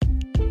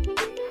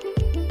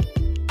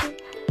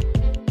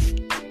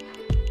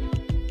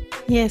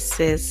Yes,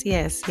 sis.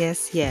 Yes,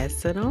 yes,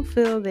 yes. So don't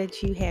feel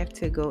that you have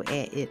to go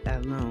at it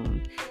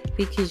alone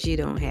because you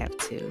don't have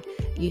to.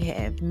 You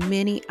have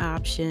many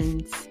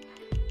options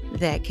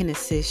that can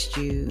assist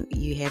you.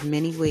 You have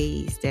many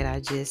ways that I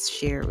just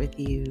shared with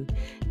you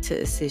to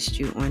assist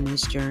you on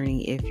this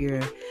journey if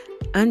you're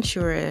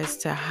unsure as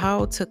to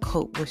how to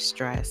cope with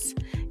stress.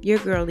 Your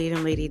girl,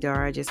 leading Lady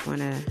Dar, I just want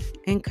to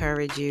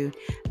encourage you.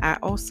 I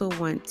also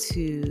want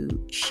to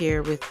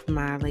share with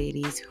my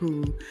ladies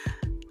who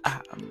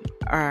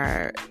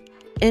are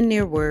in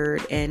their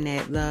word and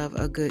that love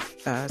a good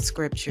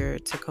scripture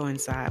to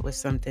coincide with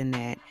something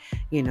that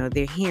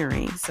they're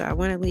hearing. So I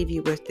want to leave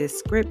you with this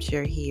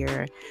scripture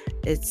here.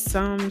 It's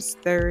Psalms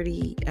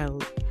 30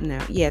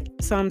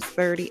 Psalms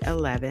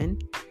 30:11.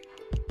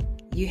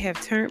 You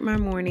have turned my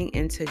mourning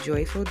into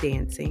joyful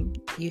dancing.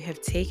 You have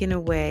taken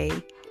away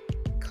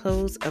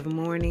clothes of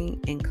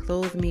mourning and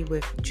clothe me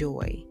with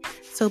joy.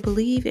 So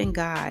believe in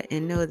God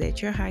and know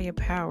that your higher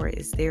power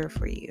is there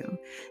for you.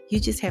 You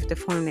just have to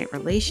form that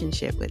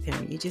relationship with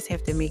Him. You just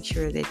have to make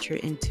sure that you're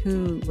in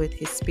tune with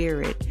His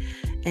Spirit.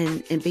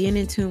 And being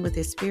in tune with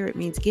His Spirit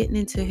means getting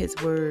into His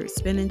Word,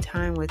 spending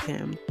time with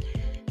Him.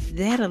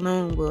 That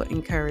alone will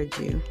encourage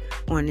you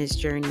on this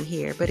journey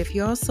here. But if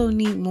you also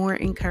need more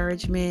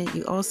encouragement,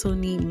 you also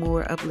need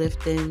more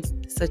uplifting,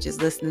 such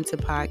as listening to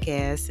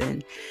podcasts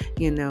and,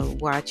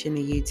 watching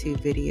the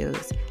YouTube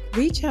videos,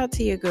 reach out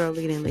to your girl,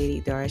 leading Lady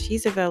Dar.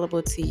 She's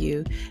available to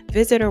you.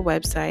 Visit her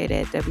website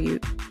at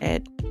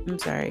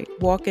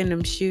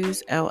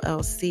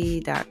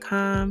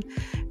walkingthemshoesllc.com.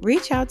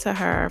 Reach out to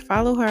her.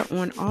 Follow her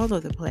on all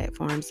of the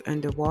platforms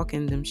under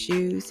Walking Them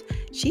Shoes.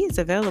 She is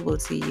available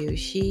to you.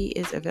 She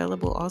is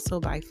available also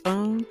by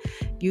phone.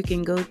 You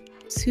can go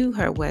to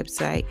her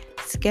website,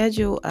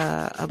 schedule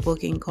a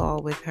booking call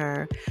with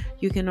her.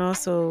 You can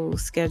also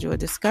schedule a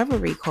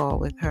discovery call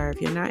with her if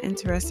you're not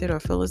interested or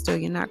feel as though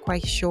you're not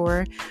quite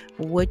sure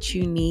what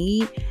you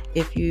need.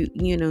 If you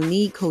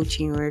need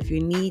coaching, or if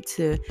you need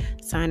to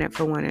sign up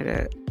for one of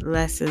the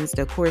lessons,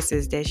 the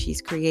courses that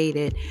she's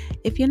created,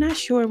 if you're not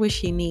sure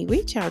what you need,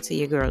 reach out to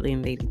your girl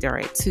in Lady Dar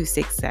at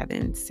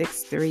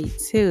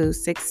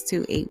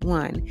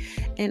 267-632-6281.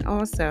 And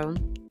also,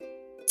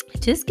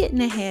 just get in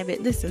the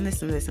habit. Listen. Let's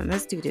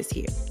do this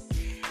here.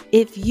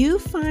 If you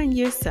find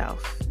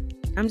yourself,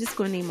 I'm just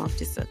going to name off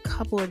just a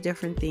couple of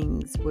different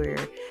things where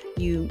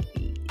you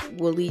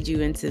will lead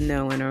you into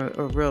knowing or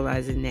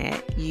realizing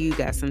that you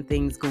got some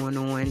things going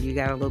on. You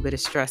got a little bit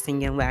of stress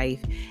in your life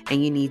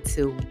and you need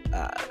to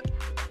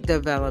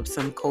develop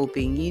some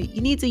coping.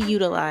 You need to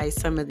utilize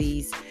some of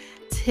these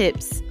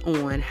tips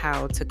on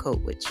how to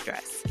cope with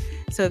stress.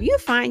 So if you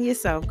find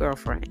yourself,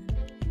 girlfriend,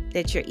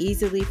 that you're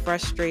easily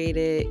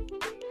frustrated,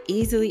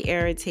 easily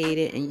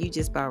irritated, and you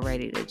just about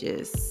ready to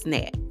just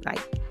snap, like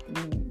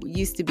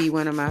used to be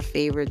one of my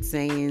favorite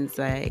sayings,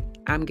 like,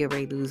 I'm getting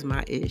ready to lose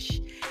my ish.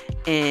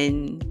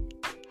 And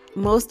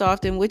most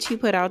often what you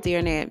put out there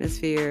in the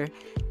atmosphere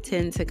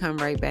tend to come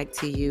right back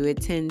to you.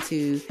 It tend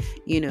to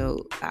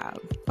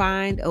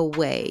find a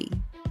way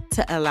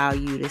to allow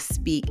you to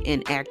speak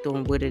and act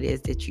on what it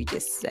is that you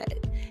just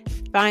said.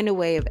 Find a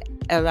way of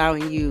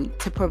allowing you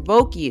to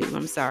provoke you.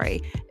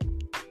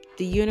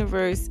 The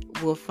universe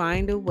will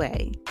find a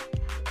way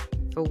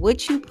for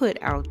what you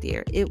put out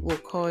there. It will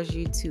cause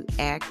you to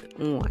act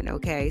on.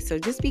 Okay, so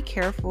just be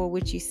careful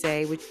what you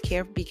say.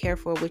 Be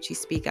careful what you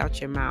speak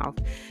out your mouth.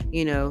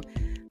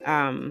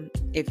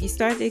 If you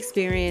start to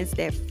experience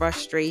that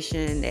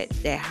frustration,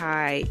 that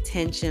high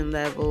tension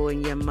level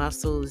in your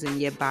muscles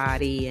and your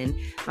body, and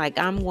like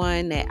I'm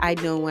one that I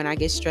know when I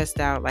get stressed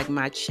out, like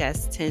my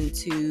chest tend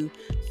to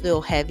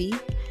feel heavy.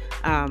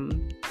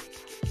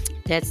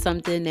 That's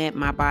something that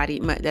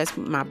that's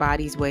my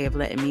body's way of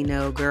letting me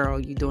know, girl,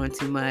 you're doing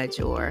too much,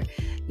 or,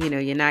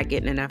 you're not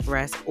getting enough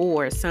rest,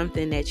 or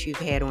something that you've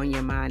had on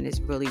your mind is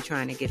really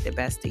trying to get the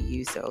best of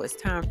you. So it's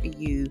time for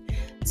you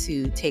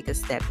to take a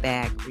step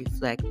back,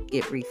 reflect,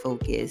 get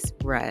refocused,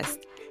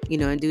 rest,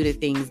 and do the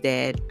things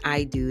that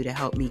I do to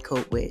help me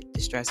cope with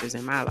the stressors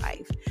in my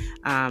life.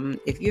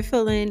 If you're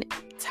feeling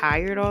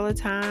tired all the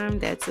time,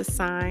 that's a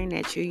sign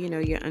that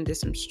you're under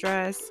some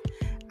stress.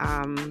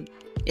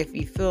 If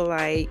you feel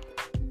like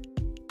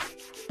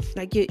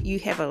you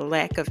have a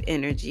lack of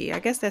energy, I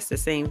guess that's the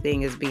same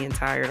thing as being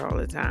tired all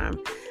the time.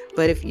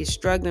 But if you're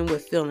struggling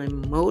with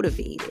feeling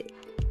motivated,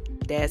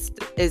 is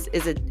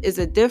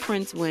a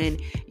difference when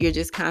you're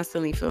just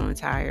constantly feeling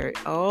tired.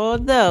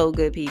 Although,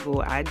 good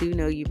people, I do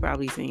know you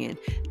probably saying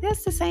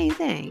that's the same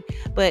thing,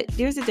 but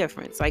there's a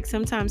difference. Like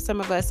sometimes some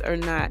of us are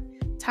not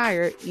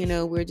tired,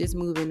 we're just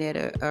moving at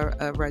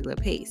a regular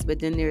pace. But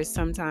then there's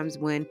sometimes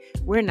when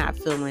we're not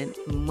feeling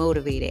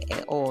motivated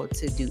at all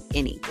to do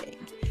anything.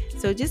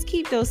 So just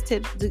keep those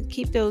tips,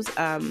 keep those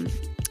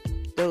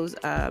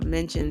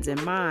mentions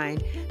in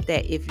mind,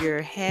 that if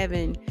you're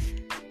having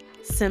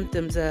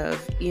symptoms of,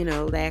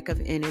 lack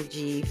of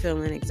energy,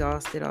 feeling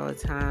exhausted all the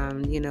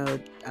time,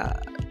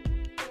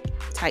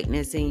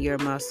 tightness in your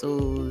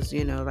muscles,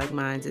 like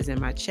mine's is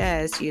in my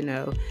chest.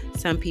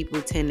 Some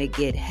people tend to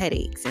get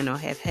headaches and I'll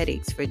have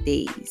headaches for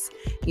days.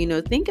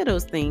 Think of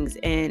those things.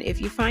 And if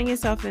you find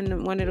yourself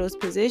in one of those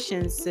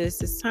positions,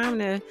 sis, it's time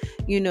to,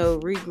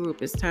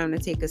 regroup. It's time to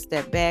take a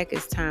step back.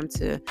 It's time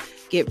to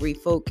get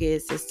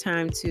refocused. It's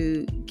time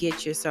to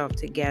get yourself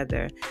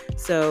together.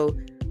 So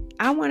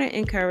I want to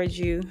encourage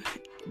you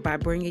by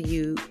bringing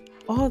you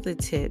all the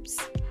tips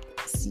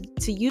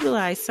to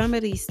utilize some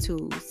of these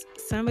tools,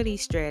 some of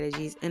these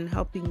strategies, and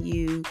helping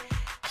you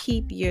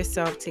keep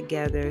yourself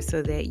together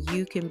so that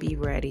you can be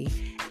ready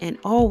and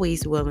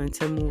always willing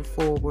to move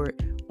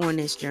forward on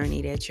this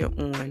journey that you're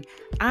on.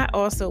 I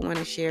also want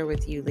to share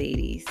with you,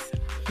 ladies,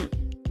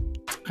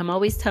 I'm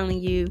always telling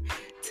you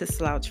to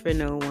slouch for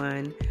no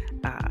one.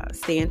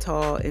 Stand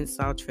tall and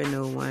slouch for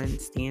no one.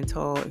 Stand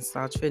tall and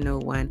slouch for no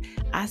one.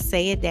 I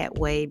say it that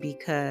way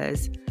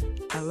because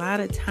a lot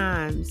of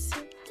times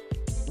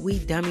we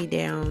dummy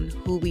down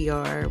who we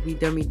are. We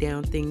dummy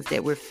down things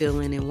that we're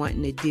feeling and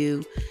wanting to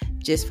do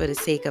just for the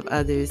sake of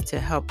others, to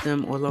help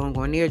them along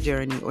on their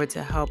journey, or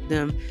to help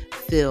them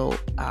feel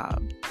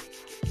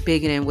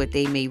bigger than what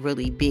they may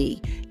really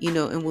be.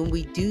 And when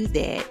we do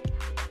that,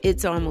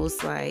 it's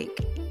almost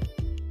like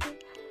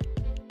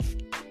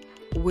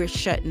we're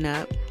shutting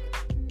up.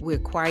 We're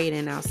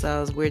quieting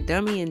ourselves. We're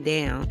dummying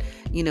down,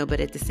 but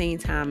at the same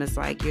time, it's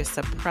like you're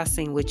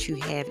suppressing what you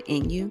have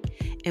in you.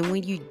 And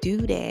when you do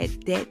that,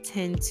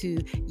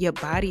 your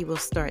body will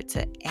start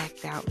to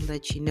act out and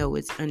let you know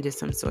it's under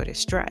some sort of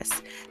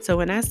stress. So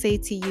when I say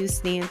to you,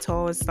 stand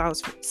tall and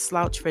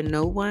slouch for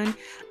no one,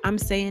 I'm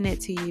saying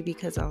that to you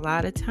because a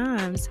lot of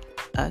times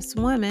us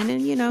women,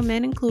 and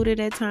men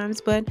included at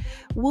times, but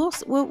we'll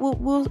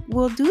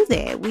do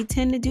that. We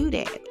tend to do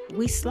that.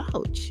 We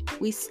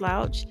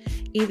slouch,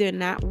 either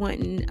not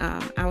wanting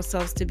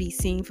ourselves to be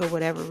seen for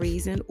whatever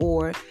reason,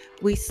 or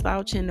we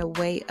slouch in the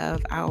way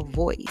of our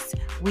voice.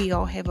 We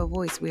all have a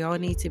voice. We all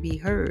need to be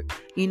heard,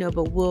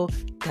 but we'll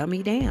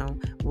dummy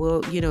down.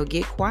 We'll,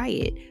 get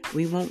quiet.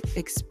 We won't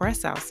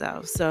express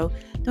ourselves. So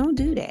don't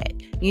do that.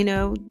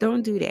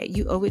 Don't do that.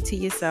 You owe it to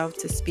yourself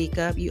to speak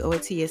up. You owe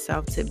it to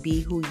yourself to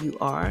be who you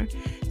are.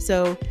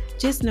 So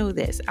just know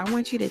this. I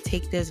want you to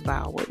take this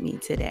vow with me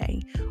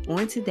today.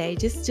 On today,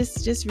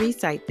 just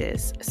recite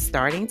this.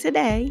 Starting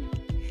today,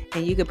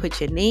 and you can put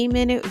your name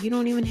in it. You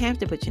don't even have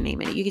to put your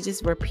name in it. You can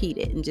just repeat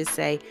it and just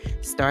say,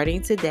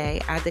 starting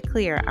today, I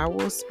declare I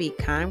will speak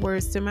kind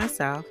words to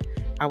myself.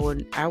 I will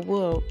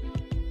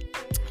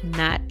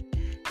not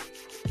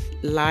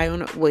lie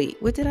on. Wait,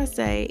 what did I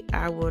say?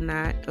 I will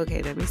not.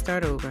 Okay, let me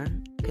start over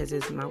because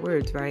it's my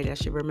words, right? I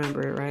should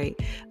remember it, right?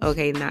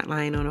 Okay, not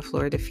lying on the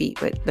floor of defeat,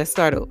 but let's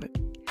start over.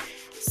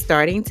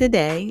 Starting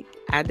today,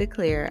 I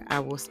declare I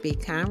will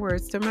speak kind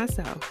words to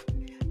myself.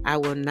 I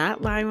will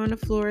not lie on the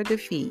floor of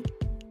defeat.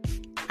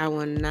 I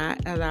will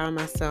not allow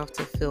myself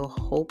to feel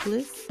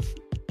hopeless.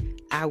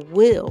 I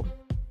will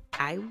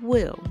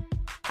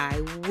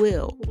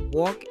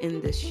walk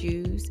in those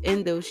shoes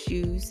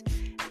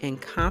in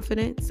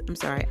confidence.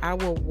 I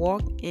will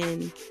walk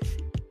in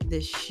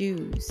the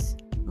shoes.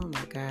 Oh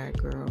my God,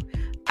 girl.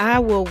 I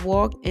will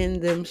walk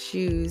in them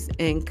shoes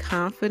in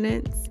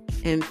confidence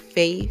and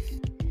faith.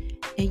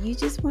 And you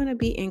just want to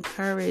be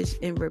encouraged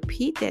and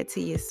repeat that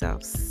to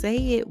yourself. Say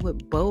it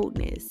with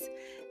boldness.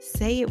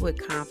 Say it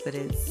with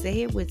confidence.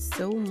 Say it with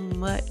so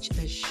much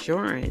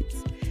assurance.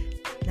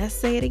 Let's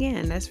say it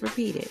again. Let's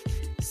repeat it.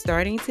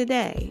 Starting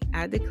today,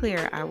 I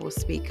declare I will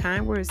speak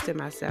kind words to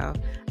myself.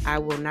 I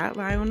will not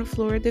lie on the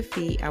floor of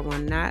defeat. I will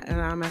not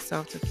allow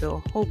myself to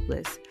feel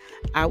hopeless.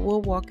 I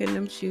will walk in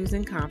them shoes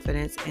in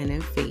confidence and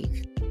in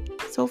faith.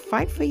 So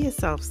fight for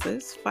yourself,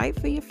 sis. Fight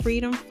for your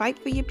freedom. Fight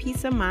for your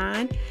peace of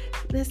mind.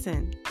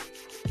 Listen,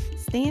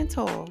 stand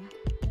tall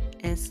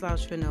and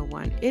slouch for no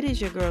one. It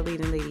is your girl,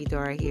 Lady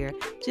Dar here,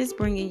 just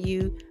bringing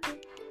you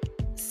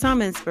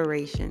some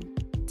inspiration,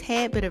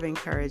 tad bit of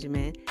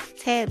encouragement,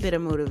 tad bit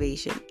of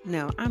motivation.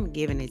 No, I'm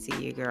giving it to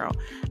you, girl.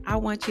 I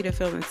want you to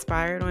feel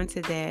inspired on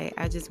today.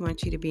 I just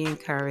want you to be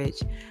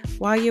encouraged.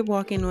 While you're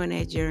walking on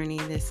that journey,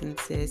 listen,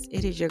 sis,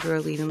 it is your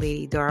girl,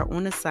 Lady Dar,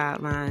 on the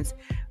sidelines,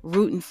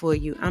 rooting for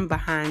you. I'm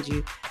behind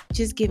you,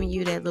 just giving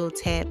you that little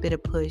tad bit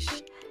of push,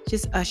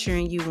 just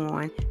ushering you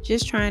on,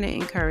 just trying to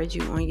encourage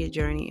you on your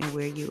journey and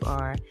where you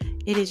are.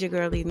 It is your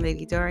girl,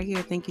 Lady Dar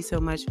here. Thank you so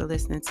much for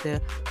listening to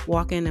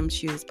Walk in Them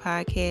Shoes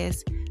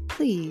podcast.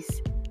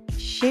 Please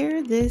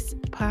share this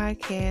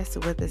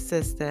podcast with a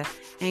sister.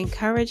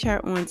 Encourage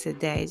her on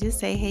today. Just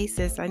say, hey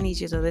sis, I need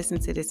you to listen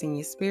to this in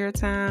your spare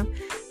time.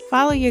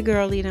 Follow your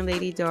girl,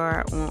 Lady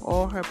Dar, on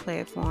all her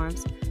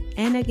platforms.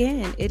 And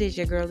again, it is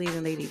your girl,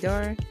 Lady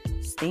Dar.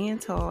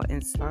 Stand tall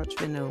and slouch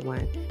for no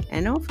one.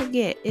 And don't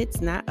forget,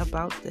 it's not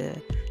about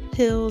the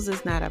heels.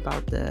 It's not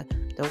about the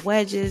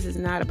wedges. It's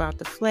not about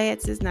the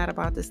flats. It's not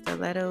about the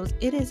stilettos.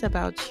 It is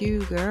about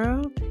you,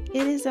 girl.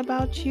 It is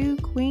about you,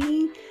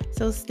 queen.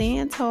 So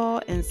stand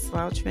tall and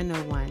slouch for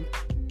no one.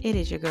 It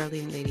is your girl,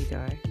 Lady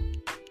Dar.